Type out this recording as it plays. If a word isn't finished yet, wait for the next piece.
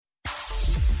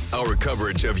Our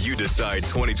coverage of You Decide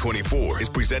 2024 is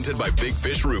presented by Big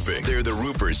Fish Roofing. They're the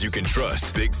roofers you can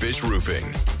trust. Big Fish Roofing.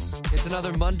 It's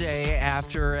another Monday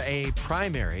after a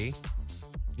primary.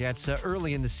 Yeah, it's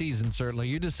early in the season, certainly.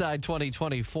 You Decide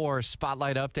 2024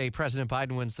 Spotlight Update. President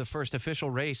Biden wins the first official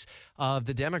race of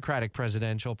the Democratic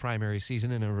presidential primary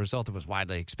season in a result that was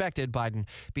widely expected. Biden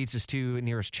beats his two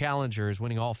nearest challengers,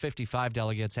 winning all 55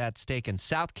 delegates at stake in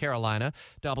South Carolina.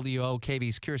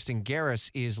 WOKV's Kirstin Garriss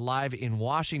is live in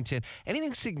Washington.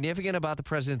 Anything significant about the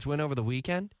president's win over the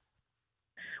weekend?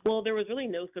 Well, there was really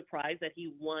no surprise that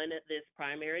he won this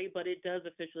primary, but it does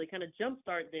officially kind of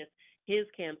jumpstart his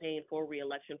campaign for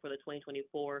re-election for the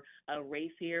 2024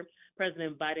 race here.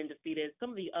 President Biden defeated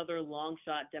some of the other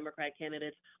long-shot Democrat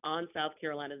candidates on South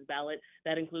Carolina's ballot.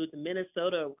 That includes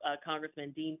Minnesota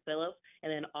Congressman Dean Phillips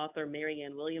and then author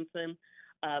Marianne Williamson.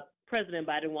 President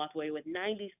Biden walked away with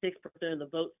 96% of the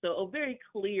vote, so a very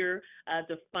clear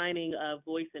defining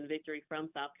voice and victory from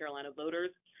South Carolina voters.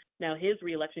 Now, his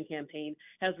reelection campaign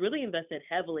has really invested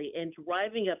heavily in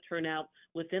driving up turnout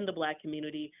within the Black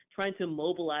community, trying to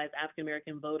mobilize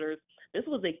African-American voters. This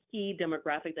was a key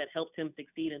demographic that helped him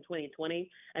succeed in 2020.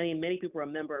 I mean, many people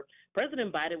remember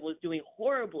President Biden was doing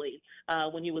horribly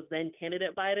when he was then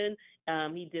candidate Biden.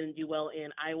 He didn't do well in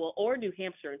Iowa or New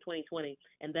Hampshire in 2020,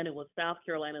 and then it was South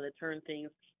Carolina that turned things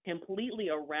completely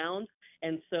around.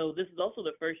 And so this is also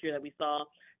the first year that we saw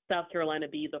South Carolina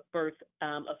be the first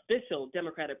official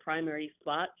Democratic primary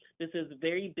spot. This is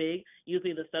very big.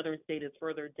 Usually the southern state is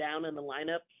further down in the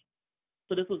lineup.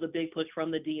 So this was a big push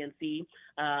from the DNC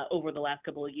over the last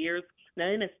couple of years. Now,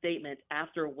 in a statement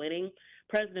after winning,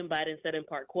 President Biden said in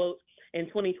part, quote, "In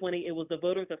 2020, it was the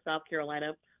voters of South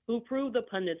Carolina who proved the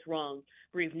pundits wrong,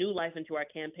 breathed new life into our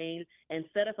campaign, and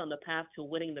set us on the path to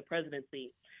winning the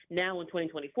presidency. Now in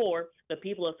 2024, the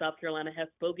people of South Carolina have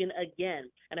spoken again,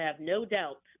 and I have no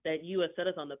doubt that you have set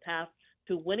us on the path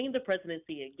to winning the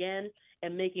presidency again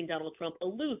and making Donald Trump a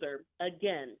loser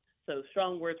again." So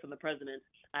strong words from the president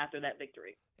after that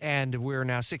victory. And we're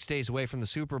now 6 days away from the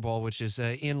Super Bowl, which is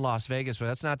in Las Vegas, but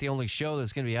that's not the only show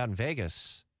that's going to be out in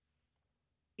Vegas.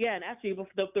 Yeah, and actually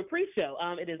the pre-show,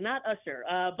 it is not Usher,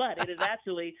 but it is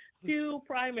actually two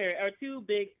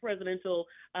big presidential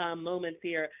moments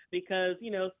here because,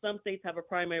 you know, some states have a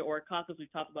primary or a caucus.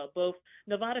 We've talked about both.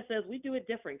 Nevada says we do it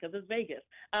different because it's Vegas.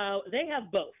 They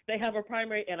have both. They have a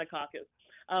primary and a caucus.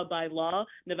 By law,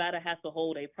 Nevada has to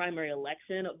hold a primary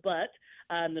election, but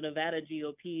the Nevada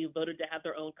GOP voted to have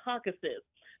their own caucuses.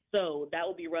 So that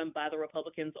will be run by the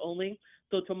Republicans only.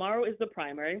 So tomorrow is the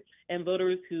primary, and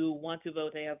voters who want to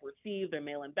vote, they have received their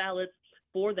mail-in ballots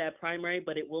for that primary,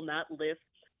 but it will not list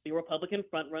the Republican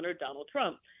frontrunner Donald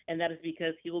Trump. And that is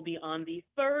because he will be on the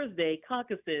Thursday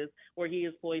caucuses where he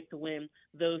is poised to win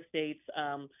those states,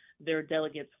 their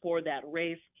delegates for that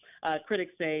race.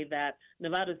 Critics say that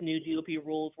Nevada's new GOP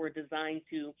rules were designed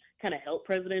to kind of help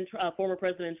former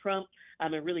President Trump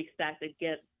and really stack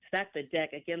the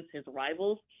deck against his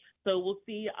rivals. So we'll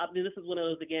see. This is one of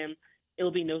those, again, it'll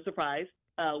be no surprise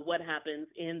what happens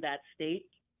in that state.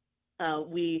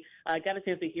 We got a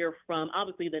chance to hear from,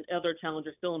 obviously, the other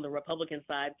challenger still on the Republican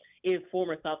side is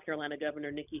former South Carolina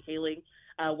Governor Nikki Haley.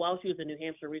 While she was in New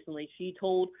Hampshire recently, she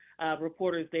told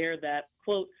reporters there that,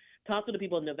 quote, "Talk to the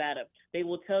people of Nevada. They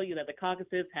will tell you that the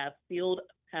caucuses have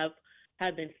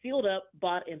been sealed up,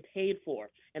 bought, and paid for,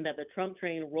 and that the Trump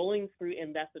train rolling through,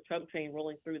 and that's the Trump train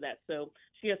rolling through that." So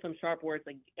she has some sharp words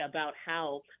about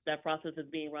how that process is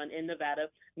being run in Nevada.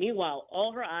 Meanwhile,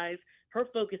 all her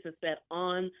focus is set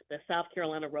on the South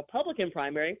Carolina Republican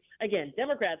primary. Again,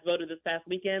 Democrats voted this past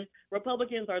weekend.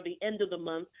 Republicans are the end of the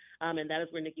month, and that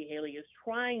is where Nikki Haley is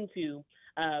trying to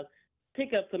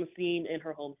pick up some steam in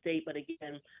her home state. But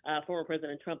again, former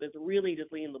President Trump is really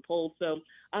just leading the polls. So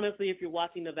honestly, if you're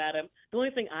watching Nevada, the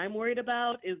only thing I'm worried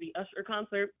about is the Usher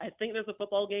concert. I think there's a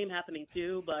football game happening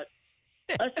too, but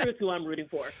Usher is who I'm rooting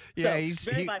for. Yeah, so, he's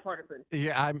very bipartisan.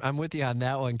 Yeah, I'm with you on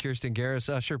that one. Kirstin Garriss,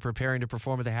 Usher preparing to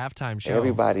perform at the halftime show.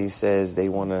 Everybody says they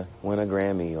want to win a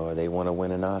Grammy or they want to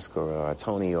win an Oscar or a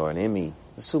Tony or an Emmy.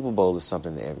 The Super Bowl is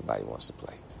something that everybody wants to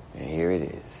play. And here it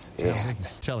is. Yeah.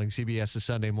 Telling CBS this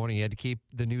Sunday morning he had to keep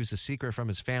the news a secret from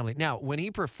his family. Now, when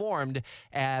he performed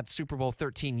at Super Bowl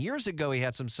 13 years ago, he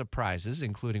had some surprises,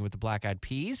 including with the Black Eyed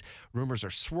Peas. Rumors are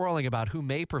swirling about who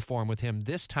may perform with him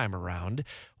this time around.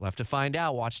 We'll have to find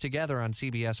out. Watch together on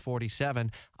CBS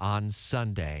 47 on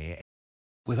Sunday.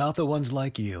 Without the ones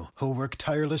like you, who work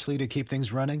tirelessly to keep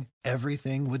things running,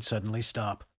 everything would suddenly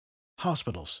stop.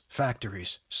 Hospitals,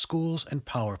 factories, schools, and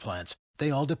power plants,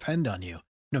 they all depend on you.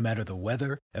 No matter the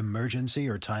weather, emergency,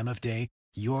 or time of day,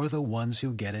 you're the ones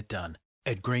who get it done.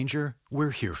 At Grainger,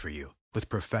 we're here for you with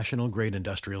professional-grade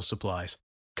industrial supplies.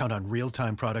 Count on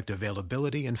real-time product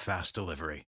availability and fast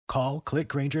delivery. Call, click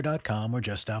Grainger.com, or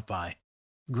just stop by.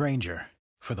 Grainger,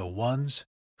 for the ones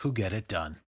who get it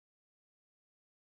done.